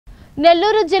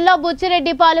నెల్లూరు జిల్లా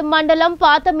బుచ్చిరెడ్డిపాలెం మండలం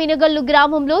పాత మినగల్లు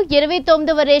గ్రామంలో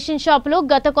 29వ రేషన్ షాపులో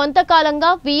గత కొంతకాలంగా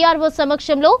వీఆర్ఓ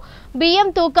సమక్షంలో బియ్యం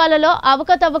తూకాలలో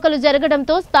అవకతవకలు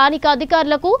జరగడంతో స్థానిక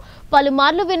అధికారులకు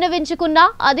పలుమార్లు విన్నవించుకున్నా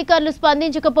అధికారులు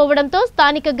స్పందించకపోవడంతో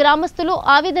స్థానిక గ్రామస్తులు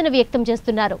ఆవేదన వ్యక్తం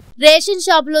చేస్తున్నారు. రేషన్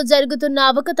షాపులో జరుగుతున్న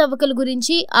అవకతవకల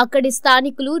గురించి అక్కడి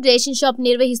స్థానికులు రేషన్ షాప్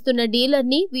నిర్వహిస్తున్న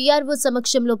డీలర్ని వీఆర్ఓ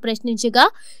సమక్షంలో ప్రశ్నించగా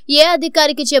ఏ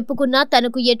అధికారికి చెప్పుకున్నా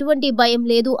తనకు ఎటువంటి భయం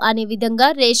లేదు అనే విధంగా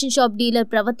రేషన్ షాప్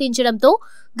డీలర్ ప్రవర్తించడంతో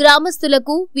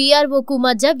గ్రామస్తులకు వీఆర్ఓకు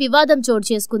మధ్య వివాదం చోటు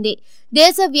చేసుకుంది.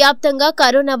 దేశవ్యాప్తంగా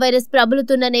కరోనా వైరస్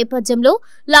ప్రబలుతున్న నేపథ్యంలో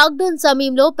లాక్డౌన్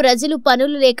సమయంలో ప్రజలు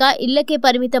పనులు లేక ఇళ్లకే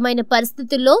పరిమితమైన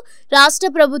పరిస్థితుల్లో రాష్ట్ర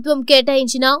ప్రభుత్వం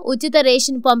కేటాయించిన ఉచిత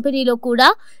రేషన్ పంపిణీలో కూడా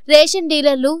రేషన్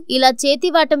డీలర్లు ఇలా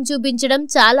చేతివాటం చూపించడం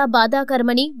చాలా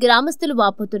బాధాకరమని గ్రామస్తులు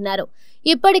వాపోతున్నారు.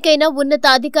 ఇప్పటికైనా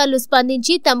ఉన్నతాధికారులు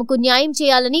స్పందించి తమకు న్యాయం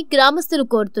చేయాలని గ్రామస్తులు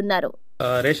కోరుతున్నారు.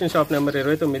 రేషన్ షాప్ నెంబర్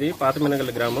 29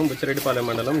 పాతమినగల్ గ్రామం బుచ్చిరెడ్డిపాలెం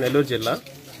మండలం నెల్లూరు జిల్లా.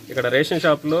 ఇక్కడ రేషన్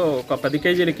షాప్లో ఒక 10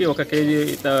 కేజీలకి 1 కేజీ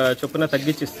చొప్పున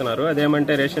తగ్గించి ఇస్తున్నారు.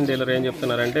 అదేమంటే రేషన్ డీలర్ ఏం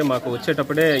చెప్తున్నారంటే మాకు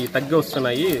వచ్చేటప్పుడే ఈ తగ్గి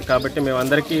వస్తున్నాయి కాబట్టి మేము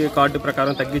అందరికీ కార్డు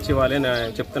ప్రకారం తగ్గించి ఇవ్వాలి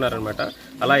అని చెప్తున్నారనమాట.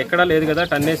 అలా ఎక్కడా లేదు కదా,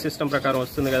 టన్నేజ్ సిస్టమ్ ప్రకారం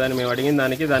వస్తుంది కదా అని మేము అడిగిన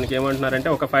దానికి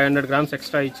ఏమంటున్నారంటే ఒక 500 గ్రామ్స్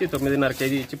ఎక్స్ట్రా ఇచ్చి 9.5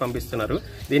 కేజీ ఇచ్చి పంపిస్తున్నారు.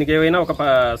 దీనికి ఏమైనా ఒక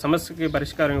సమస్యకి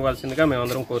పరిష్కారం ఇవ్వాల్సిందిగా మేము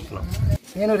అందరం కోరుతున్నాం.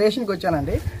 నేను రేషన్కి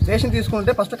వచ్చానండి. రేషన్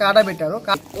తీసుకుంటే ఫస్ట్ కాటా పెట్టారు.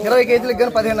 20 కేజీలకు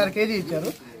కానీ 15.5 కేజీ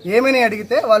ఇచ్చారు. ఏమని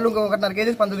అడిగితే వాళ్ళు 1.5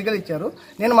 కేజీ 19 కేజీలు ఇచ్చారు.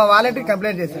 నేను మా వాలంటీర్కి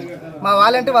కంప్లైంట్ చేశాను. మా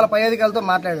వాలంటీర్ వాళ్ళ పై అధికారులతో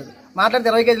మాట్లాడితే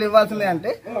 20 కేజీలు ఇవ్వాల్సిందే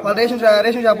అంటే వాళ్ళు రేషన్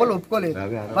షాప్ వాళ్ళు ఒప్పుకోలేదు.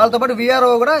 వాళ్ళతో పాటు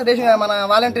వీఆర్ఓ కూడా మన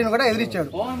వాలంటీర్ని కూడా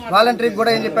ఎదిరించాడు. వాలంటీర్కి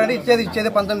కూడా ఏం చెప్పారంటే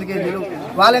ఇచ్చేది 19 కేజీలు.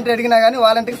 వాలంటీర్ అడిగినా కానీ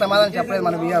వాలంటీర్కి సమాధానం చెప్పలేదు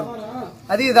మన వీఆర్ఓ.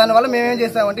 అది దానివల్ల మేమేం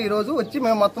చేస్తామంటే ఈ రోజు వచ్చి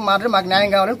మేము మొత్తం మాట్లాడి మాకు న్యాయం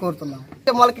కావాలని కోరుతున్నాం.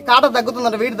 వాళ్ళకి కాట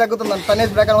తగ్గుతుందంట, వెయిట్ తగ్గుతుందంట,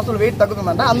 టన్నేజ్ ప్రకారం వస్తువులు వెయిట్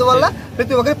తగ్గుతుందంట. అందువల్ల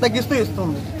ప్రతి ఒక్కరికి తగ్గిస్తూ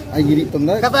ఇస్తుంది.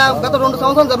 గత 2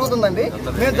 సంవత్సరాలు జరుగుతుందండి.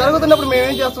 మేము జరుగుతున్నప్పుడు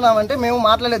మేమేం చేస్తున్నామంటే మేము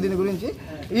మాట్లాడలేదు దీని గురించి.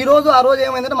 ఆ రోజు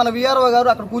ఏమైందంటే మన వీఆర్ఓ గారు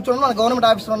అక్కడ కూర్చొని మన గవర్నమెంట్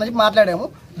ఆఫీస్లో అని మాట్లాడాము.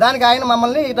 దానికి ఆయన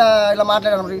మమ్మల్ని ఇలా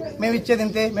మాట్లాడారు. మేము ఇచ్చేది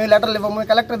ఇంతే, మేము లెటర్లు ఇవ్వము,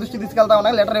 కలెక్టర్ దృష్టికి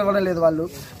తీసుకెళ్తామన్నా లెటర్ ఇవ్వడం లేదు వాళ్ళు.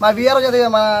 మా వీఆర్ఓ చేత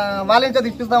మా వాలంటీర్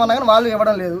ఇప్పిస్తామన్నా కానీ వాళ్ళు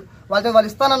ఇవ్వడం లేదు. వాళ్ళు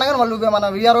ఇస్తానన్నా కానీ వాళ్ళు మన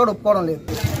వీఆర్ఓ కూడా ఒప్పుకోవడం లేదు.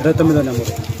 29వ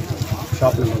నెంబర్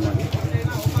షాప్ నెంబర్ మాది.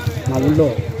 మా ఊళ్ళో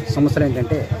సమస్యలు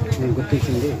ఏంటంటే నేను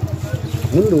గుర్తించింది,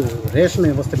 ముందు రేషన్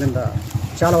వ్యవస్థ మీద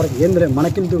చాలా వరకు ఏందిలే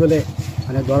మనకిందుకులే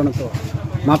అనే ధోరణితో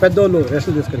మా పెద్దోళ్ళు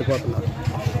రేషన్ తీసుకెళ్ళిపోతున్నారు.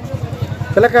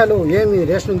 పిల్లకాయలు ఏమి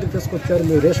రేషన్ ఎందుకు తీసుకొచ్చారు,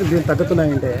 మీరు రేషన్ బియ్యం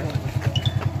తగ్గుతున్నాయంటే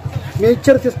మేము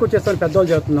ఇచ్చారు తీసుకొచ్చేస్తాను పెద్దవాళ్ళు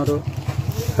చెబుతున్నారు.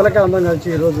 పిల్లకాయలు అందరం కలిసి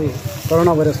ఈరోజు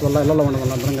కరోనా వైరస్ వల్ల ఇళ్లలో ఉండడం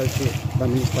వల్ల అందరం కలిసి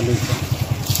దాన్ని స్పందించాం.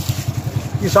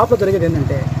 ఈ షాప్లో జరిగేది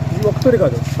ఏంటంటే ఇది ఒక్కటి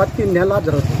కాదు, ప్రతి నెల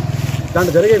జరుగుతుంది.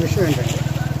 దాంట్లో జరిగే విషయం ఏంటంటే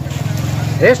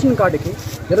రేషన్ కార్డుకి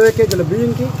 20 కేజీల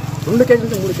బియ్యంకి 2 కేజీల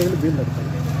నుంచి 3 కేజీల బియ్యం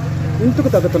తగ్గుతుంది. ఇందుకు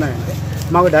తగ్గుతున్నాయంటే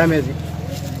మాకు డ్యామేజ్,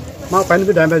 మాకు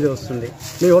పైన డ్యామేజ్ వస్తుంది,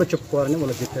 మీరు ఎవరు చెప్పుకోవాలని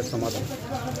వాళ్ళు చెప్పారు సమాధానం.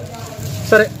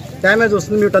 సరే డ్యామేజ్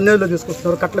వస్తుంది, మీరు టన్నేజ్లో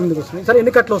తీసుకొస్తున్నారు, కట్టల మీదకి వస్తున్నాయి. సరే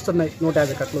ఎన్ని కట్టలు వస్తున్నాయి?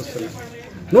 150 కట్టలు వస్తున్నాయి.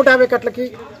 150 కట్టలకి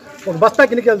ఒక బస్తా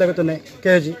కినికేలు తగ్గుతున్నాయి.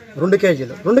 కేజీ 2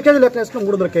 కేజీలు, 2 కేజీలు లెక్క వేసుకుని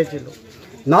 300 కేజీలు.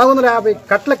 450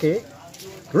 కట్టలకి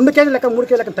 2 కేజీలు లెక్క 3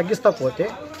 కేజీల లెక్క తగ్గిస్తా పోతే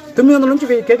 900 నుంచి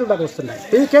 1000 కేజీలు దాకా వస్తున్నాయి.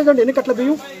 1000 కేజీలు అంటే ఎన్ని కట్టల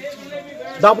బియ్యం?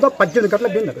 దాదాపు 18 కట్టల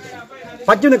బియ్యం తగ్గుతుంది.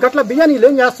 18 కట్టల బియ్యాన్ని వీళ్ళు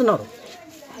ఏం చేస్తున్నారు?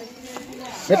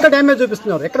 ఎక్కడ డ్యామేజ్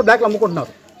చూపిస్తున్నారు, ఎక్కడ బ్యాగ్లు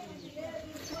అమ్ముకుంటున్నారు,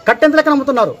 కట్ట ఎంత లెక్కన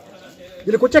అమ్ముతున్నారు,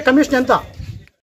 వీళ్ళకి వచ్చే కమిషన్ ఎంత?